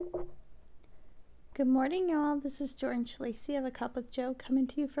Good morning, y'all. This is Jordan Schlacey of A Cup with Joe coming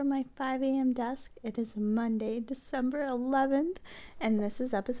to you from my 5 a.m. desk. It is Monday, December 11th, and this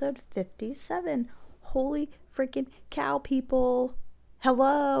is episode 57. Holy freaking cow, people.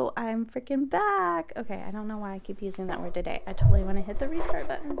 Hello, I'm freaking back. Okay, I don't know why I keep using that word today. I totally want to hit the restart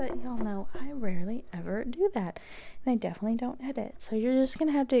button, but y'all know I rarely ever do that, and I definitely don't hit it. So you're just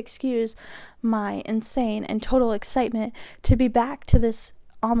going to have to excuse my insane and total excitement to be back to this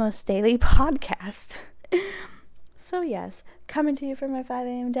almost daily podcast. So yes, coming to you from my 5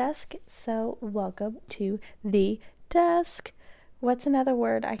 a.m. desk. So welcome to the desk. What's another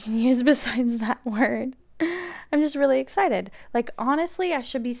word I can use besides that word? I'm just really excited. Like, honestly, I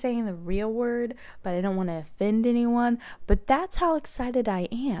should be saying the real word, but I don't want to offend anyone. But that's how excited I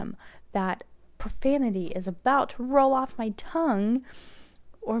am that profanity is about to roll off my tongue.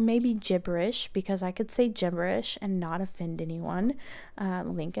 Or maybe gibberish, because I could say gibberish and not offend anyone.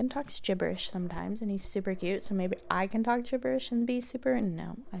 Lincoln talks gibberish sometimes, and he's super cute, so maybe I can talk gibberish and be super...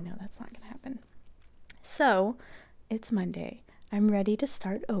 No, I know that's not going to happen. So, it's Monday. I'm ready to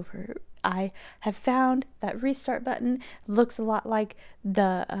start over. I have found that restart button. It looks a lot like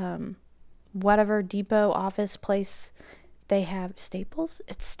the whatever depot office place they have. Staples?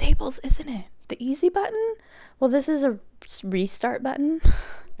 It's Staples, isn't it? The easy button? Well, this is a restart button.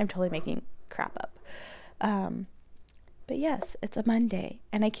 I'm totally making crap up. But yes, it's a Monday,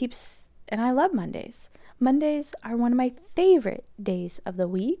 and I love Mondays. Mondays are one of my favorite days of the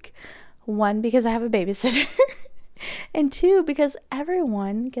week. One, because I have a babysitter. And two, because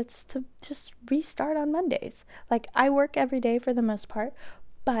everyone gets to just restart on Mondays. Like, I work every day for the most part,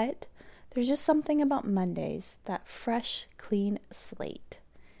 but there's just something about Mondays, that fresh, clean slate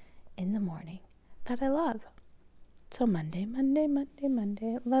in the morning, that I love. So Monday.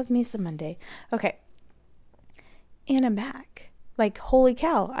 Love me some Monday. Okay. And I'm back. Like, holy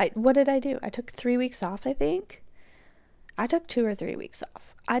cow. What did I do? I took 3 weeks off, I think. I took 2 or 3 weeks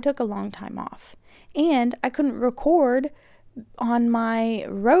off. I took a long time off. And I couldn't record on my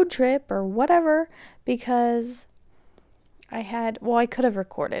road trip or whatever because I could have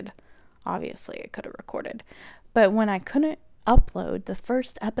recorded. Obviously, I could have recorded. But when I couldn't upload the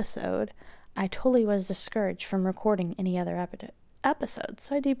first episode, I totally was discouraged from recording any other episodes.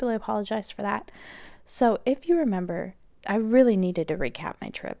 So I deeply apologize for that. So if you remember, I really needed to recap my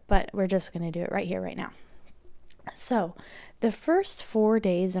trip, but we're just going to do it right here, right now. So the first 4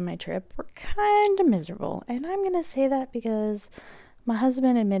 days of my trip were kind of miserable. And I'm going to say that because my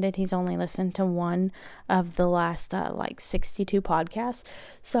husband admitted he's only listened to one of the last 62 podcasts.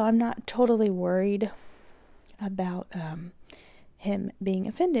 So I'm not totally worried about him being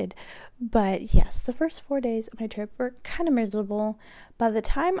offended. But yes, the first 4 days of my trip were kind of miserable. By the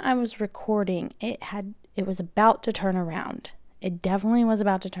time I was recording, it was about to turn around. It definitely was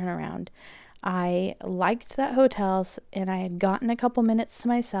about to turn around. I liked that hotel, and I had gotten a couple minutes to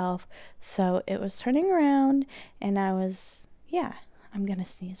myself, so it was turning around, and I'm gonna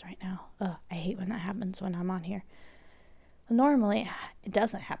sneeze right now. Ugh, I hate when that happens when I'm on here. Normally, it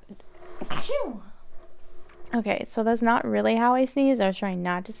doesn't happen. Achoo! Okay, so that's not really how I sneeze. I was trying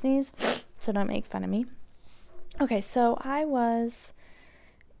not to sneeze, so don't make fun of me. Okay, so I was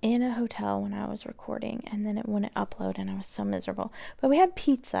in a hotel when I was recording, and then it wouldn't upload, and I was so miserable. But we had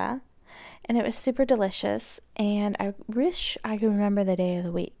pizza, and it was super delicious, and I wish I could remember the day of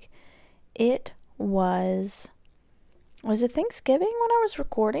the week. It was it Thanksgiving when I was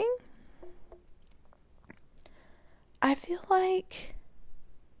recording? I feel like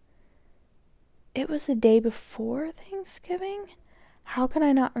it was the day before Thanksgiving. How can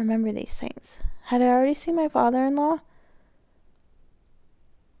I not remember these things? Had I already seen my father-in-law?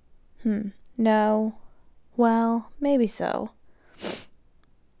 No. Well, maybe so.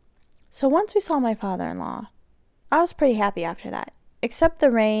 So once we saw my father-in-law, I was pretty happy after that. Except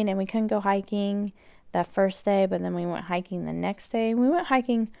the rain, and we couldn't go hiking that first day, but then we went hiking the next day. We went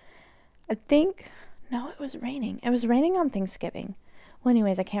hiking, it was raining. It was raining on Thanksgiving. Well,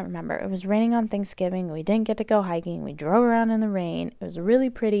 anyways, I can't remember. It was raining on Thanksgiving. We didn't get to go hiking. We drove around in the rain. It was really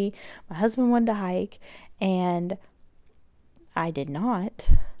pretty. My husband wanted to hike, and I did not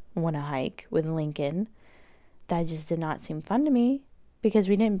want to hike with Lincoln. That just did not seem fun to me because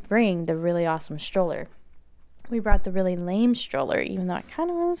we didn't bring the really awesome stroller. We brought the really lame stroller, even though I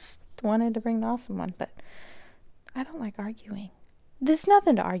kind of wanted to bring the awesome one, but I don't like arguing. There's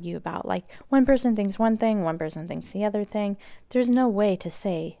nothing to argue about. Like, one person thinks one thing, one person thinks the other thing. There's no way to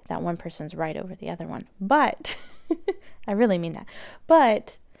say that one person's right over the other one. But, I really mean that.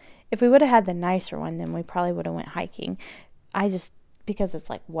 But, if we would have had the nicer one, then we probably would have went hiking. Because it's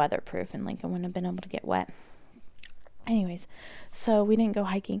like weatherproof and Lincoln wouldn't have been able to get wet. Anyways, so we didn't go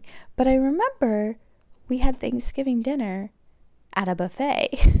hiking. But I remember we had Thanksgiving dinner at a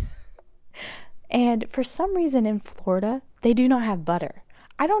buffet. And for some reason in Florida, they do not have butter.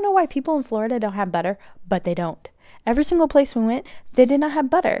 I don't know why people in Florida don't have butter, but they don't. Every single place we went, they did not have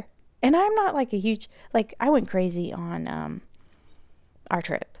butter. And I'm not like a huge, like, I went crazy on our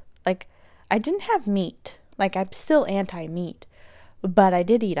trip. Like, I didn't have meat. Like, I'm still anti-meat, but I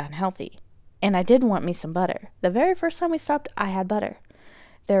did eat unhealthy. And I did want me some butter. The very first time we stopped, I had butter.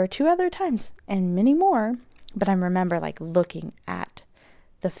 There were 2 other times, and many more, but I remember, like, looking at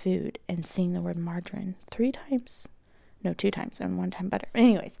the food and seeing the word margarine 3 times. No, 2 times, and 1 time butter.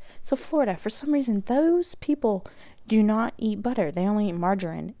 Anyways, so Florida, for some reason, those people do not eat butter. They only eat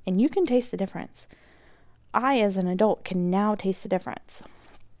margarine, and you can taste the difference. I, as an adult, can now taste the difference.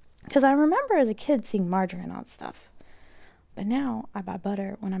 Because I remember as a kid seeing margarine on stuff. But now, I buy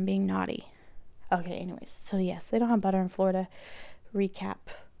butter when I'm being naughty. Okay, anyways, so yes, they don't have butter in Florida. Recap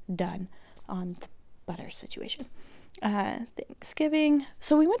done on the butter situation. Thanksgiving.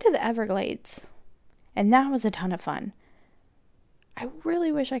 So we went to the Everglades, and that was a ton of fun. I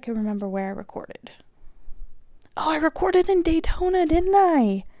really wish I could remember where I recorded. Oh, I recorded in Daytona, didn't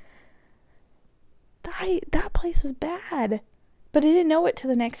I? That place was bad, but I didn't know it till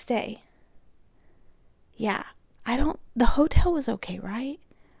the next day. Yeah, the hotel was okay, right?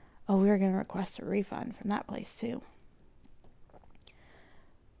 Oh, we were going to request a refund from that place too.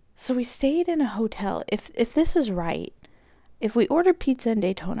 So we stayed in a hotel. If this is right, if we ordered pizza in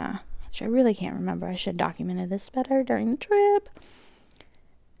Daytona, which I really can't remember, I should have documented this better during the trip.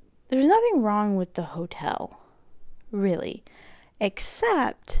 There's nothing wrong with the hotel, really,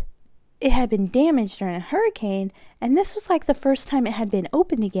 except it had been damaged during a hurricane, and this was like the first time it had been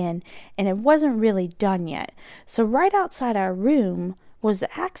opened again, and it wasn't really done yet. So right outside our room was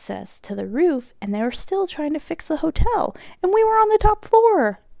access to the roof, and they were still trying to fix the hotel, and we were on the top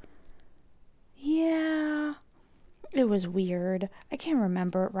floor. Yeah, it was weird. I can't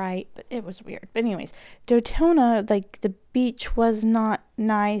remember it right, but it was weird. But anyways, Daytona, like, the beach was not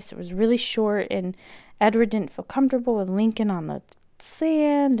nice. It was really short, and Edward didn't feel comfortable with Lincoln on the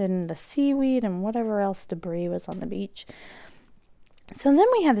sand and the seaweed and whatever else debris was on the beach. So then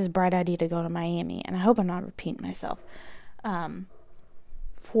we had this bright idea to go to Miami, and I hope I'm not repeating myself.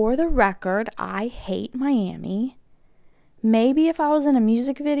 For the record, I hate Miami. Maybe if I was in a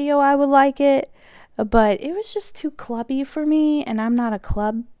music video, I would like it, but it was just too clubby for me, and I'm not a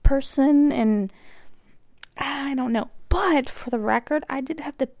club person, and I don't know. But for the record, I did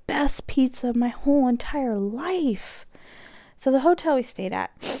have the best pizza of my whole entire life. So the hotel we stayed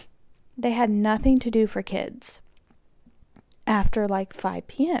at, they had nothing to do for kids after like 5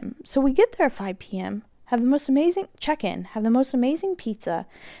 p.m. So we get there at 5 p.m., have the most amazing check-in, have the most amazing pizza,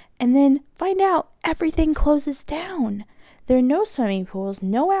 and then find out everything closes down. There are no swimming pools,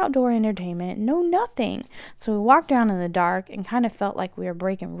 no outdoor entertainment, no nothing. So we walked around in the dark and kind of felt like we were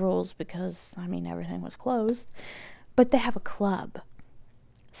breaking rules because, everything was closed. But they have a club.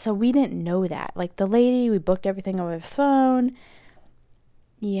 So we didn't know that. Like, the lady, we booked everything over the phone.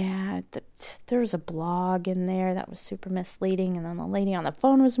 Yeah, there was a blog in there that was super misleading, and then the lady on the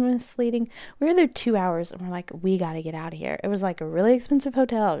phone was misleading. We were there 2 hours, and we're like, we got to get out of here. It was like a really expensive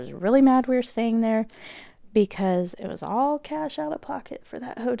hotel. I was really mad we were staying there because it was all cash out of pocket for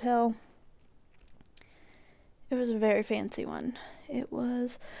that hotel. It was a very fancy one. It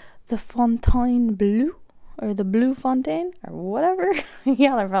was the Fontainebleau, or the Blue Fontaine, or whatever.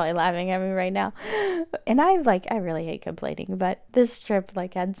 Y'all are probably laughing at me right now. And I really hate complaining, but this trip,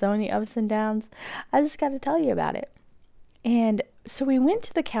 had so many ups and downs. I just got to tell you about it. And so we went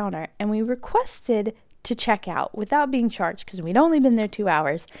to the counter, and we requested to check out without being charged, because we'd only been there 2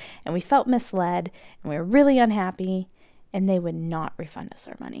 hours, and we felt misled, and we were really unhappy, and they would not refund us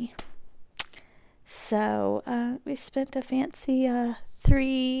our money. So we spent a fancy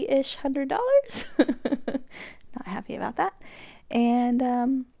 $300. Not happy about that.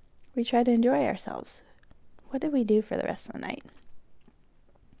 And we tried to enjoy ourselves. What did we do for the rest of the night?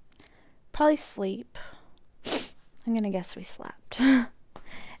 Probably sleep. I'm gonna guess we slept. And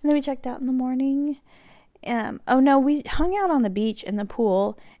then we checked out in the morning. We hung out on the beach in the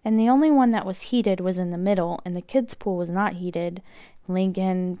pool, and the only one that was heated was in the middle, and the kids' pool was not heated.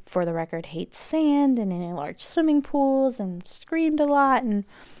 Lincoln, for the record, hates sand and any large swimming pools, and screamed a lot, and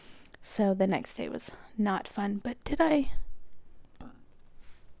so the next day was not fun. But I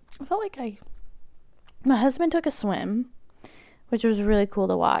felt like my husband took a swim, which was really cool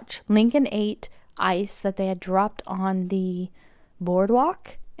to watch. Lincoln ate ice that they had dropped on the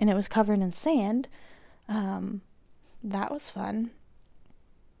boardwalk, and it was covered in sand. That was fun.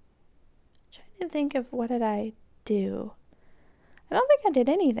 I'm trying to think of what did I do? I don't think I did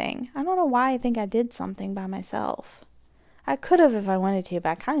anything. I don't know why I think I did something by myself. I could have if I wanted to, but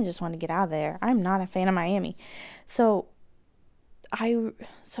I kind of just wanted to get out of there. I'm not a fan of Miami. So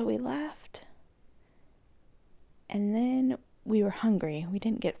we left. And then we were hungry. We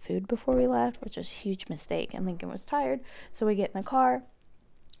didn't get food before we left, which was a huge mistake. And Lincoln was tired. So we get in the car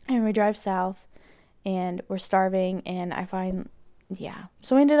and we drive south and we're starving. And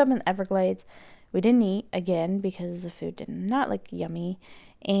so we ended up in the Everglades. We didn't eat again because the food did not look yummy.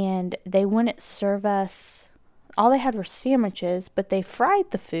 And they wouldn't serve us. All they had were sandwiches, but they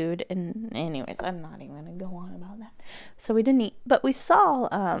fried the food. And anyways, I'm not even going to go on about that. So we didn't eat. But we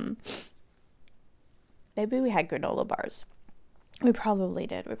saw, maybe we had granola bars. We probably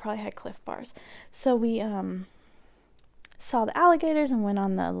did. We probably had Cliff bars. So we saw the alligators and went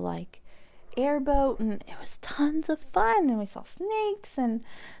on the, airboat. And it was tons of fun. And we saw snakes and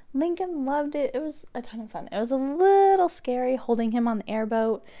Lincoln loved it. It was a ton of fun. It was a little scary holding him on the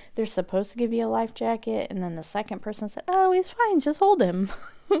airboat. They're supposed to give you a life jacket. And then the second person said, oh, he's fine. Just hold him.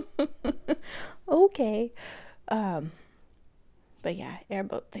 Okay. But yeah,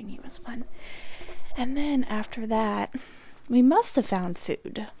 airboat thingy was fun. And then after that, we must have found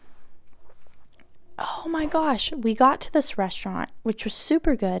food. Oh my gosh. We got to this restaurant, which was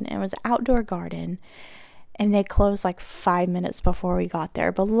super good. And it was an outdoor garden. And they closed 5 minutes before we got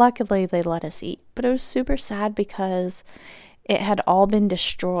there. But luckily, they let us eat. But it was super sad because it had all been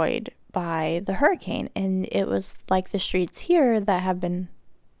destroyed by the hurricane. And it was like the streets here that have been,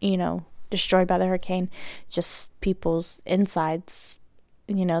 destroyed by the hurricane. Just people's insides,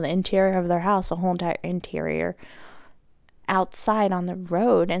 the interior of their house, the whole entire interior outside on the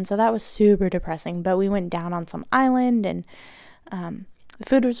road. And so that was super depressing. But we went down on some island and the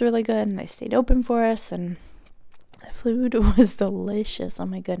food was really good and they stayed open for us and the food was delicious. Oh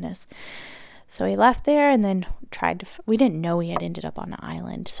my goodness. So we left there and then we didn't know we had ended up on an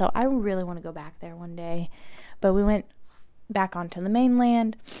island. So I really want to go back there one day. But we went back onto the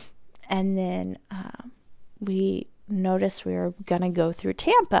mainland and then we noticed we were going to go through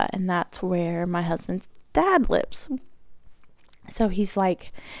Tampa and that's where my husband's dad lives. So he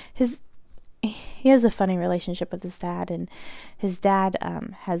has a funny relationship with his dad, and his dad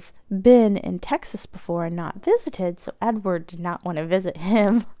has been in Texas before and not visited, so Edward did not want to visit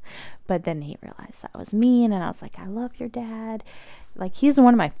him, but then he realized that was mean, and I was like, I love your dad. He's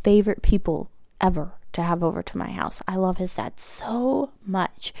one of my favorite people ever to have over to my house. I love his dad so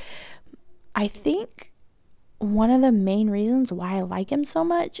much. I think one of the main reasons why I like him so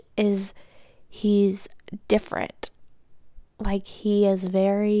much is he's different. He is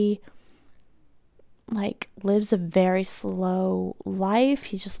very... lives a very slow life.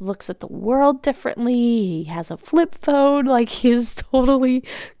 He just looks at the world differently. He has a flip phone. He's totally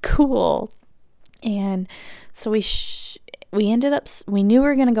cool. And so we ended up, we knew we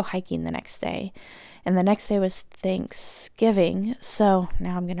were going to go hiking the next day. And the next day was Thanksgiving. So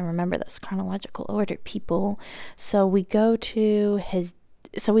now I'm going to remember this chronological order, people. So we go to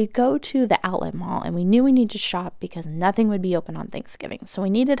the outlet mall and we knew we needed to shop because nothing would be open on Thanksgiving. So we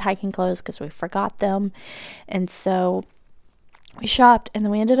needed hiking clothes because we forgot them. And so we shopped and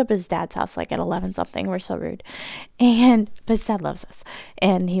then we ended up at his dad's house at 11 something. We're so rude. But his dad loves us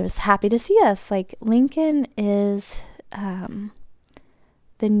and he was happy to see us. Lincoln is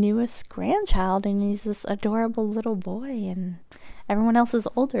the newest grandchild and he's this adorable little boy and everyone else is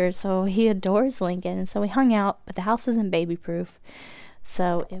older. So he adores Lincoln. And so we hung out, but the house isn't baby proof.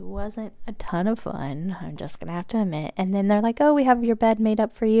 So it wasn't a ton of fun, I'm just going to have to admit. And then they're like, oh, we have your bed made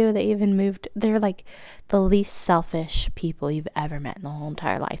up for you. They even moved. They're the least selfish people you've ever met in the whole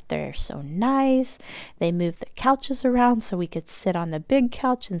entire life. They're so nice. They moved the couches around so we could sit on the big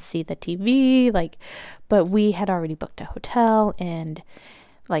couch and see the TV. But we had already booked a hotel and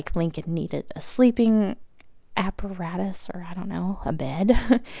Lincoln needed a sleeping apparatus or I don't know, a bed.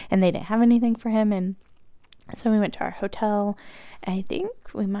 And they didn't have anything for him. And so we went to our hotel. And I think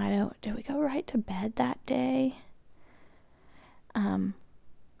did we go right to bed that day?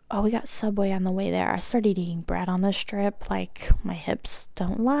 We got Subway on the way there. I started eating bread on the strip. My hips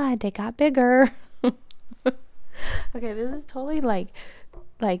don't lie, they got bigger. Okay, this is totally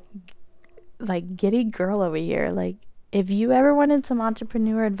giddy girl over here. If you ever wanted some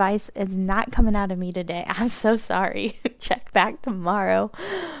entrepreneur advice, it's not coming out of me today. I'm so sorry. Check back tomorrow.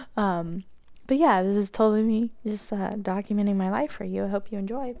 But yeah, this is totally me just documenting my life for you. I hope you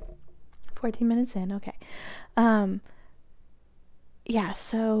enjoy. 14 minutes in, okay. Yeah,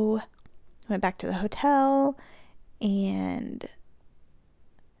 so went back to the hotel and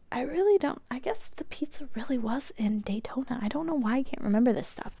I guess the pizza really was in Daytona. I don't know why I can't remember this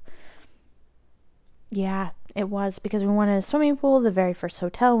stuff. Yeah, it was, because we wanted a swimming pool. The very first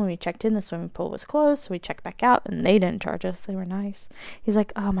hotel, when we checked in, the swimming pool was closed, so we checked back out, and they didn't charge us. They were nice. He's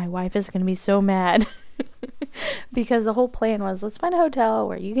like, oh, my wife is going to be so mad. Because the whole plan was, let's find a hotel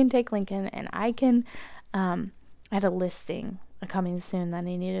where you can take Lincoln, and I can, I had a listing coming soon that I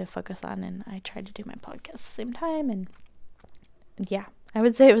needed to focus on, and I tried to do my podcast at the same time, and yeah, I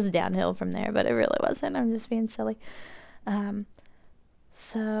would say it was downhill from there, but it really wasn't. I'm just being silly.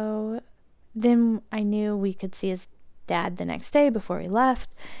 So then I knew we could see his dad the next day before we left,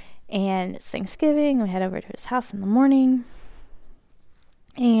 and it's Thanksgiving. We head over to his house in the morning,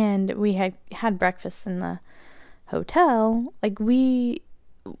 and we had breakfast in the hotel. Like, when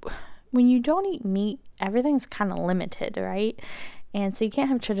you don't eat meat, everything's kind of limited, right? And so you can't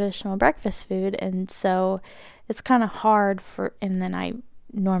have traditional breakfast food, and so it's kind of hard and then I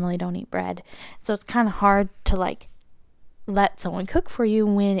normally don't eat bread, so it's kind of hard to like let someone cook for you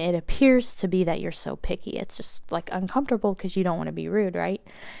when it appears to be that you're so picky. It's just like uncomfortable because you don't want to be rude, right?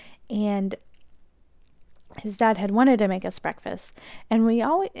 And his dad had wanted to make us breakfast, and they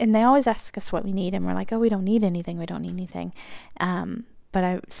always ask us what we need, and we're like, oh, we don't need anything. But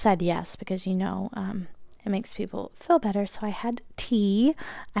I said yes because it makes people feel better. So I had tea.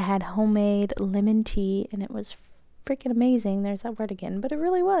 I had homemade lemon tea, and it was freaking amazing. There's that word again, but it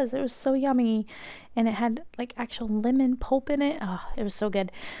really was. It was so yummy, and it had like actual lemon pulp in it. Oh, it was so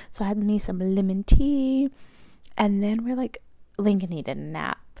good. So I had me some lemon tea, and then we're like, Lincoln needed a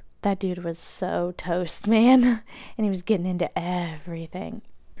nap. That dude was so toast, man, and he was getting into everything.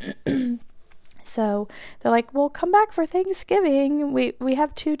 So they're like, well, come back for Thanksgiving. We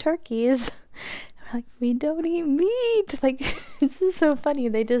have 2 turkeys. We're like, we don't eat meat. Like, it's just so funny.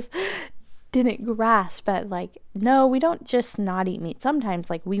 They just didn't grasp at, like, no, we don't just not eat meat. Sometimes,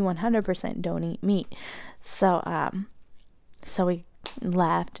 like, we 100% don't eat meat. So we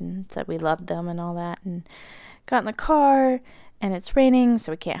left and said we loved them and all that, and got in the car, and it's raining,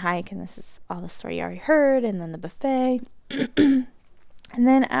 so we can't hike, and this is all the story you already heard, and then the buffet. And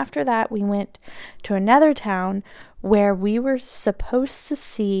then after that, we went to another town where we were supposed to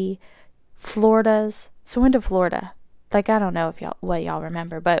see Florida's. So we went to Florida. Like, I don't know if y'all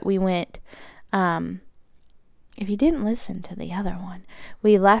remember, but we went, if you didn't listen to the other one,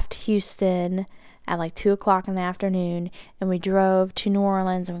 we left Houston at like 2:00 in the afternoon, and we drove to New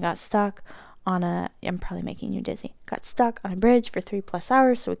Orleans, and we got stuck on I'm probably making you dizzy, got stuck on a bridge for 3+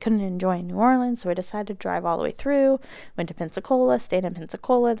 hours, so we couldn't enjoy New Orleans, so we decided to drive all the way through, went to Pensacola, stayed in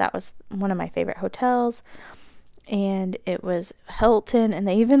Pensacola. That was one of my favorite hotels, and it was Hilton, and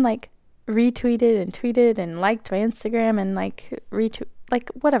they even like retweeted and tweeted and liked my Instagram and like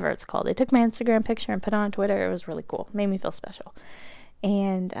whatever it's called. They took my Instagram picture and put it on Twitter. It was really cool. Made me feel special.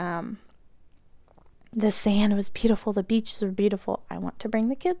 And the sand was beautiful. The beaches were beautiful. I want to bring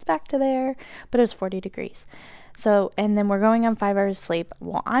the kids back to there, but it was 40 degrees. So, and then we're going on 5 hours of sleep.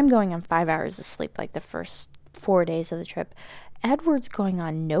 Well, I'm going on 5 hours of sleep like the first 4 days of the trip. Edward's going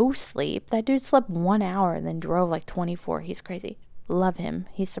on no sleep. That dude slept 1 hour and then drove like 24. He's crazy. Love him.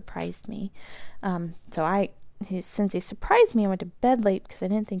 He surprised me. Since he surprised me, I went to bed late because I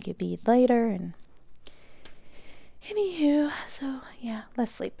didn't think he'd be later. And anywho, so yeah,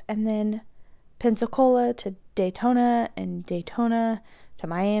 less sleep. And then Pensacola to Daytona, and Daytona to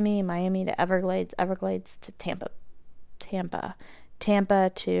Miami, Miami to Everglades, Everglades to Tampa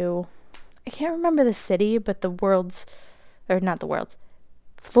to, I can't remember the city, but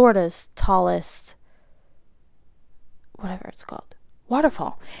Florida's tallest, whatever it's called,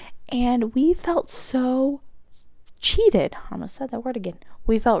 waterfall. And we felt so cheated. I almost said that word again.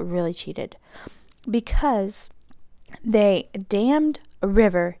 We felt really cheated because they dammed a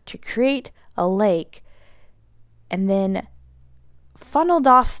river to create a lake and then funneled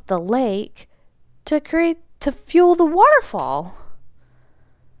off the lake to fuel the waterfall.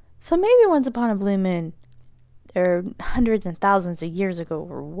 So maybe once upon a blue moon, or hundreds and thousands of years ago,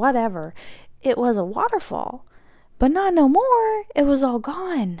 or whatever, it was a waterfall, but not no more. It was all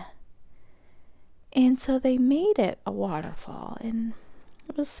gone. And so they made it a waterfall, and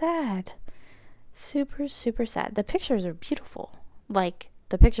it was sad. Super, super sad. The pictures are beautiful. Like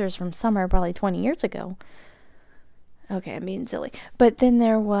the pictures from summer probably 20 years ago. Okay, I'm being silly. But then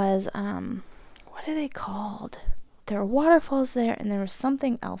there was, what are they called? There were waterfalls there, and there was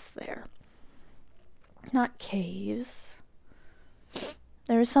something else there. Not caves.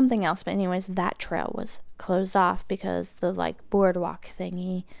 There was something else, but anyways, that trail was closed off because the like boardwalk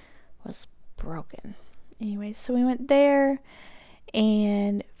thingy was broken. Anyways, so we went there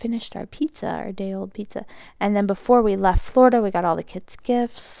and finished our pizza, our day-old pizza. And then before we left Florida, we got all the kids'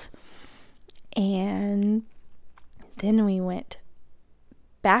 gifts. And then we went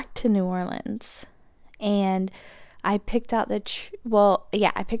back to New Orleans. And I picked out the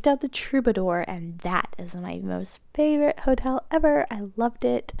Troubadour, and that is my most favorite hotel ever. I loved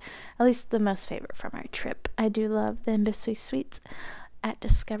it. At least the most favorite from our trip. I do love the Embassy Suites at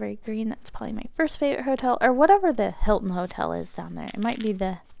Discovery Green. That's probably my first favorite hotel, or whatever the Hilton Hotel is down there. It might be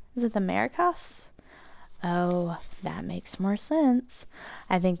is it the Maracas? Oh, that makes more sense.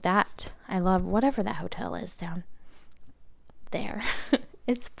 I love whatever that hotel is down there.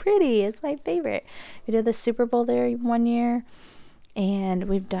 It's pretty. It's my favorite. We did the Super Bowl there one year, and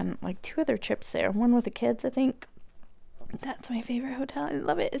we've done like 2 other trips there. One with the kids, I think. That's my favorite hotel. I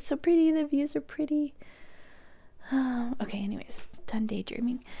love it. It's so pretty. The views are pretty. Okay, anyways, done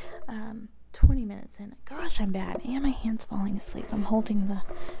daydreaming. 20 minutes in. Gosh, I'm bad. And my hand's falling asleep. I'm holding the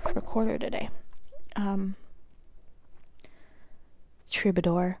recorder today.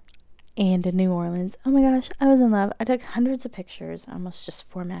 Troubadour and New Orleans. Oh my gosh, I was in love. I took hundreds of pictures. I almost just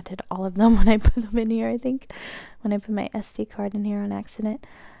formatted all of them when I put them in here, I think. When I put my SD card in here on accident.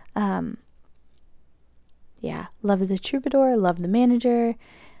 Yeah, love the Troubadour, love the manager.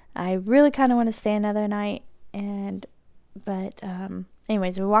 I really kind of want to stay another night. But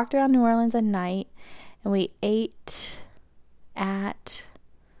anyways, we walked around New Orleans at night, and we ate at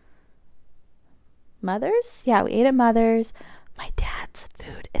Mother's? Yeah, we ate at Mother's. My dad's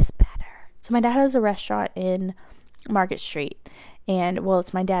food is better. So my dad has a restaurant in Market Street, and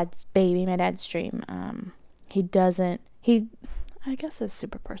it's my dad's baby, my dad's dream. I guess it's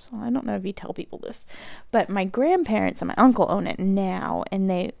super personal. I don't know if you tell people this, but my grandparents and my uncle own it now,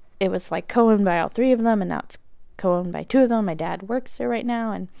 and it was like co-owned by all 3 of them, and now it's co-owned by 2 of them. My dad works there right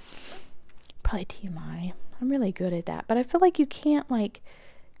now, and probably TMI. I'm really good at that, but I feel like you can't like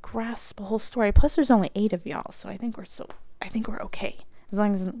grasp a whole story. Plus, there's only 8 of y'all, so I think we're okay as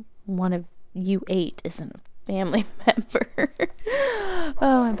long as one of you 8 isn't a family member.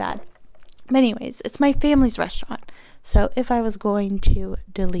 Oh, I'm bad. But anyways, it's my family's restaurant. So if I was going to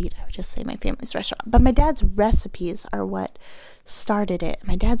delete, I would just say my family's restaurant. But my dad's recipes are what started it.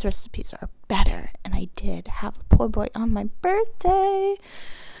 My dad's recipes are better. And I did have a po' boy on my birthday.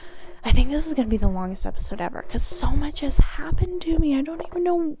 I think this is going to be the longest episode ever because so much has happened to me. I don't even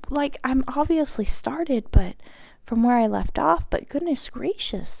know, I'm obviously started, but from where I left off, but goodness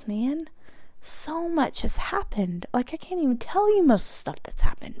gracious, man. So much has happened. I can't even tell you most of the stuff that's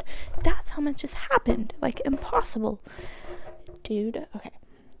happened. That's how much has happened. Impossible. Dude, okay.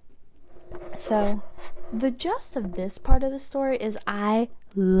 So, the gist of this part of the story is I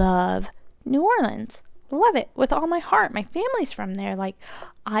love New Orleans. Love it with all my heart. My family's from there.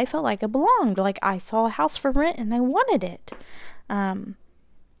 I felt like I belonged. I saw a house for rent and I wanted it.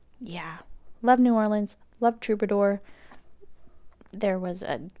 Yeah. Love New Orleans. Love Troubadour. There was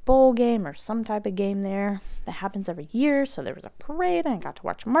a bowl game or some type of game there that happens every year. So there was a parade and I got to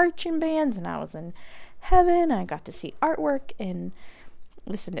watch marching bands and I was in heaven. I got to see artwork and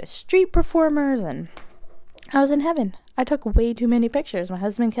listen to street performers and I was in heaven. I took way too many pictures. My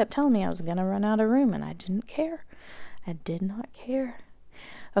husband kept telling me I was going to run out of room and I didn't care. I did not care.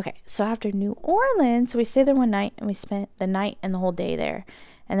 Okay, so after New Orleans, we stayed there one night and we spent the night and the whole day there.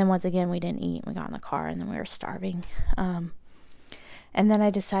 And then once again, we didn't eat. We got in the car and then we were starving. And then I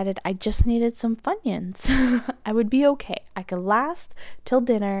decided I just needed some Funyuns. I would be okay. I could last till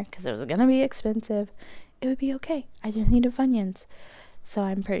dinner because it was going to be expensive. It would be okay. I just needed Funyuns. So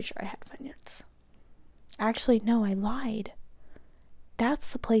I'm pretty sure I had Funyuns. Actually, no, I lied.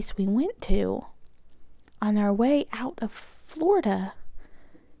 That's the place we went to on our way out of Florida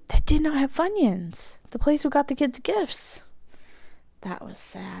that did not have Funyuns. The place we got the kids gifts. That was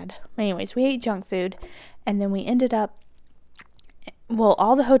sad. Anyways, we ate junk food and then we ended up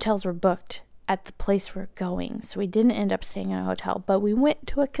all the hotels were booked at the place we're going, so we didn't end up staying in a hotel, but we went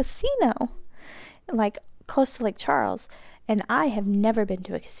to a casino, close to Lake Charles, and I have never been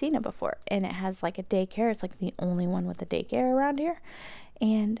to a casino before, and it has a daycare. It's the only one with a daycare around here,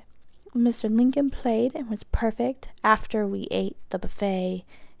 and Mr. Lincoln played and was perfect after we ate the buffet,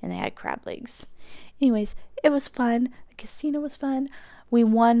 and they had crab legs. Anyways, it was fun. The casino was fun. We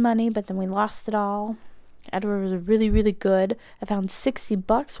won money, but then we lost it all. Edward was really, really good. I found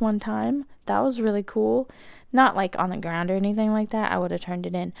 $60 one time. That was really cool. Not on the ground or anything like that. I would have turned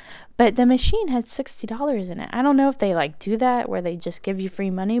it in. But the machine had $60 in it. I don't know if they do that where they just give you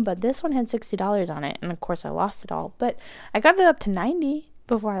free money, but this one had $60 on it. And of course I lost it all. But I got it up to 90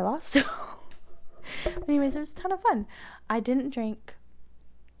 before I lost it all. Anyways, it was a ton of fun. I didn't drink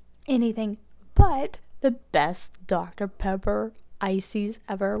anything but the best Dr. Pepper ices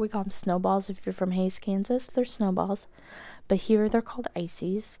ever. We call them snowballs if you're from Hays, Kansas. They're snowballs. But here they're called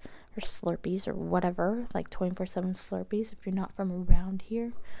ices or Slurpees or whatever. 24/7 Slurpees if you're not from around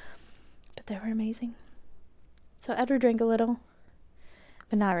here. But they were amazing. So Edward drank a little,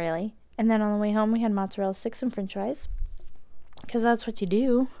 but not really. And then on the way home, we had mozzarella sticks and french fries. Because that's what you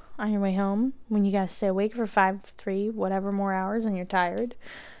do on your way home when you got to stay awake for 3 whatever more hours and you're tired.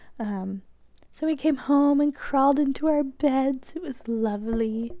 So we came home and crawled into our beds. It was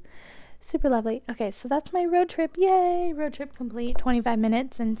lovely. Super lovely. Okay, so that's my road trip. Yay! Road trip complete. 25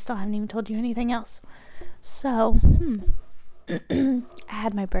 minutes and still haven't even told you anything else. So, I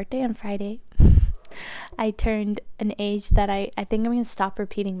had my birthday on Friday. I turned an age that I think I'm going to stop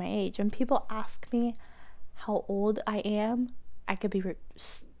repeating my age. When people ask me how old I am, I could be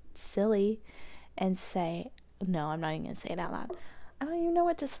silly and say, no, I'm not even going to say it out loud. I don't even know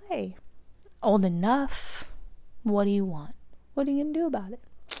what to say. Old enough. What do you want? What are you going to do about it?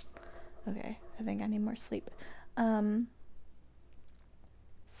 Okay, I think I need more sleep. So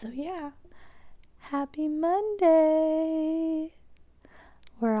yeah. Happy Monday.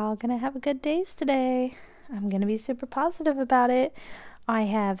 We're all going to have good days today. I'm going to be super positive about it. I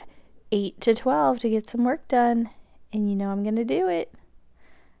have 8 to 12 to get some work done. And you know I'm going to do it.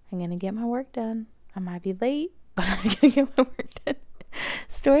 I'm going to get my work done. I might be late, but I'm going to get my work done.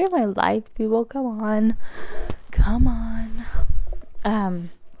 Story of my life, people. Come on.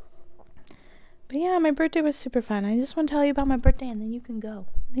 But yeah, my birthday was super fun. I just want to tell you about my birthday and then you can go.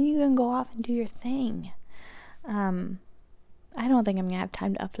 Then you can go off and do your thing. I don't think I'm going to have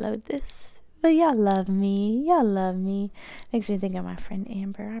time to upload this. But y'all love me. Makes me think of my friend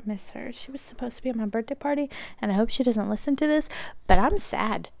Amber. I miss her. She was supposed to be at my birthday party, and I hope she doesn't listen to this, but I'm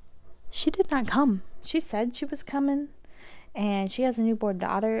sad. She did not come. She said she was coming, and she has a newborn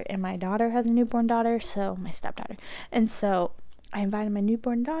daughter, and my daughter has a newborn daughter, so my stepdaughter. And so I invited my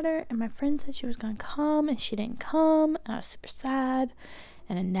newborn daughter, and my friend said she was going to come, and she didn't come, and I was super sad,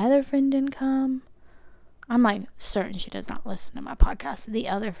 and another friend didn't come. I'm like certain she does not listen to my podcast, the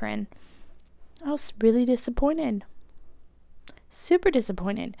other friend. I was really disappointed. Super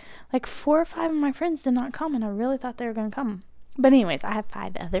disappointed. Like 4 or 5 of my friends did not come, and I really thought they were going to come. But anyways, I have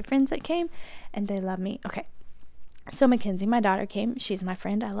 5 other friends that came, and they love me. Okay. So Mackenzie, my daughter, came. She's my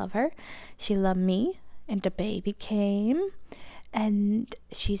friend. I love her. She loved me. And the baby came. And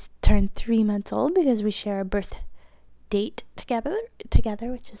she's turned 3 months old because we share a birth date together,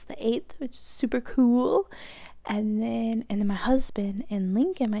 which is the 8th, which is super cool. And then my husband and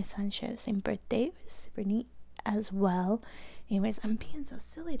Lincoln, my son, share the same birthday, which is super neat as well. Anyways, I'm being so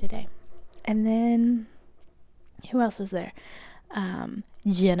silly today. And then, who else was there?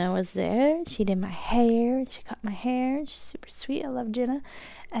 Jenna was there. She did my hair. She cut my hair. She's super sweet. I love Jenna.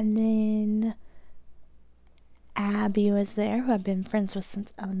 And then Abby was there, who I've been friends with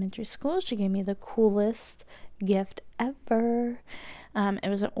since elementary school. She gave me the coolest gift ever. It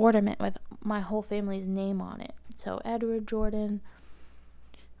was an ornament with my whole family's name on it. So Edward, Jordan,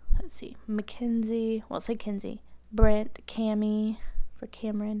 let's see, Mackenzie, Kinsey, Brent, Cammie for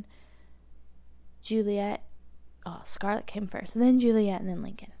Cameron, Juliet, Scarlett came first, then Juliet, and then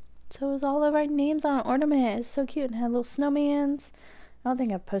Lincoln. So it was all of our names on an ornament. It's so cute, and had little snowmans. I don't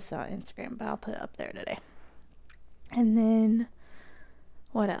think I've posted it on Instagram, but I'll put it up there today. And then,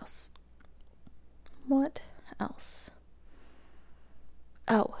 what else?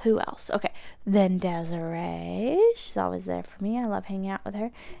 Oh, who else? Okay. Then Desiree. She's always there for me. I love hanging out with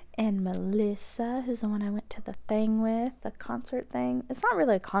her. And Melissa, who's the one I went to the thing with, the concert thing. It's not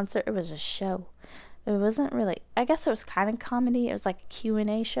really a concert. It was a show. It wasn't really, I guess it was kind of comedy. It was like a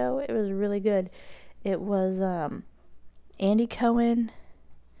Q&A show. It was really good. It was Andy Cohen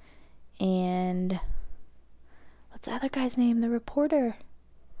and what's the other guy's name? The reporter.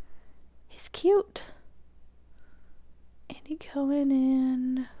 He's cute. Andy Cohen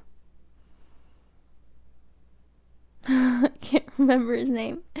and I can't remember his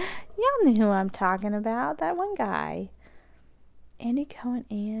name. Y'all know who I'm talking about. That one guy. Andy Cohen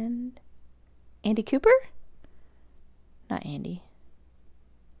and Andy Cooper? Not Andy.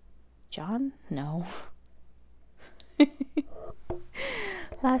 John? No.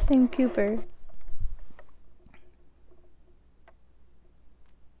 Last name Cooper.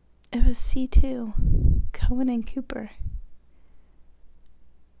 It was C2. Cohen and Cooper.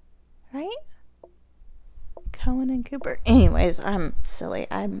 Right? Cohen and Cooper. Anyways, I'm silly.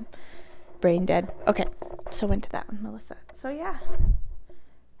 I'm brain dead. Okay, so went to that with Melissa. So yeah.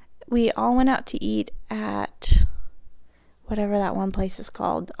 We all went out to eat at whatever that one place is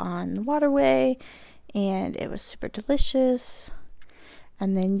called on the Waterway. And it was super delicious.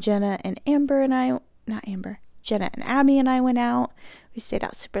 And then Jenna and Abby and I went out. We stayed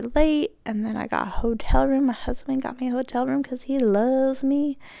out super late, and then I got a hotel room. My husband got me a hotel room because he loves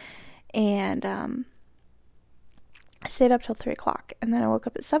me. And I stayed up till 3 o'clock, and then I woke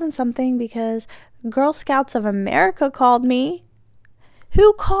up at 7 something because Girl Scouts of America called me.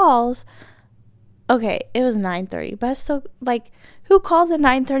 Who calls? Okay, it was 9:30, but I still, who calls at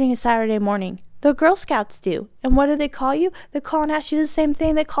 9:30 on a Saturday morning? The Girl Scouts do. And what do they call you? They call and ask you the same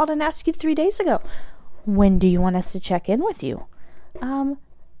thing they called and asked you 3 days ago. When do you want us to check in with you?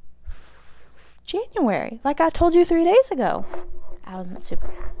 January, like I told you 3 days ago. I wasn't super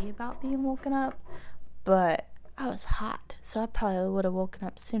happy about being woken up, but I was hot, so I probably would have woken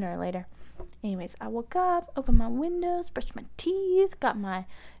up sooner or later. Anyways, I woke up, opened my windows, brushed my teeth, got my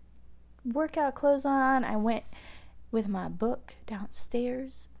workout clothes on. I went with my book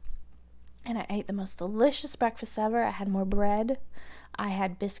downstairs, and I ate the most delicious breakfast ever. I had more bread. I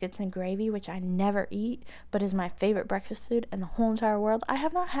had biscuits and gravy, which I never eat, but is my favorite breakfast food in the whole entire world. I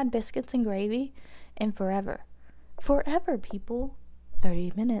have not had biscuits and gravy in forever. Forever, people.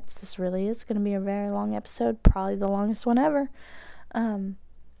 30 minutes. This really is going to be a very long episode. Probably the longest one ever.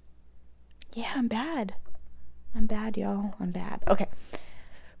 Yeah, I'm bad. I'm bad, y'all. I'm bad. Okay.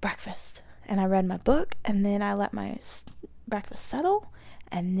 Breakfast. And I read my book, and then I let my breakfast settle,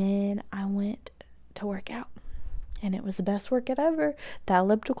 and then I went to work out. And it was the best workout ever. The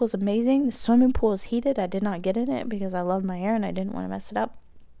elliptical is amazing. The swimming pool is heated. I did not get in it because I love my hair and I didn't want to mess it up.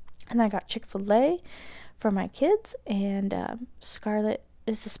 And I got Chick-fil-A for my kids, and Scarlett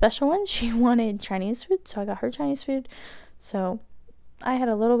is the special one. She wanted Chinese food, so I got her Chinese food. So I had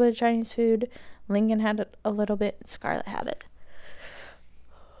a little bit of Chinese food. Lincoln had a little bit. Scarlett had it.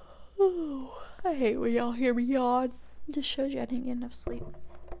 Oh, I hate when y'all hear me yawn. Just shows you I didn't get enough sleep.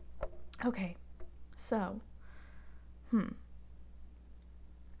 Okay, so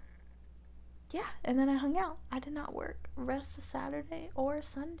yeah, and then I hung out. I did not work rest of Saturday or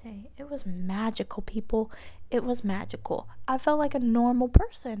Sunday. It was magical, people. It was magical. I felt like a normal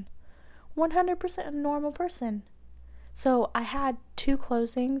person. 100% a normal person. So I had 2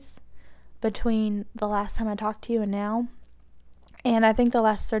 closings between the last time I talked to you and now. And I think the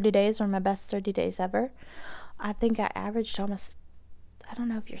last 30 days were my best 30 days ever. I think I averaged almost, I don't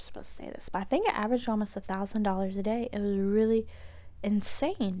know if you're supposed to say this, but I think I averaged almost $1,000 a day. It was really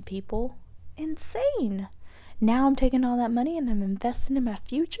insane, people. Insane. Now I'm taking all that money and I'm investing in my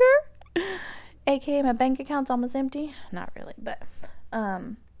future. AKA my bank account's almost empty. Not really, but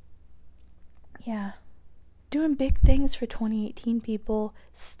yeah. Doing big things for 2018, people.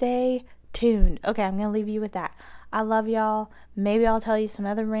 Stay tuned. Okay, I'm going to leave you with that. I love y'all. Maybe I'll tell you some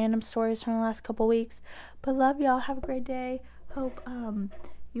other random stories from the last couple weeks. But love y'all. Have a great day. Hope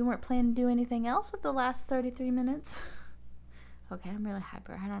you weren't planning to do anything else with the last 33 minutes. Okay, I'm really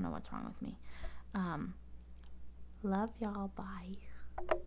hyper. I don't know what's wrong with me. Love y'all. Bye.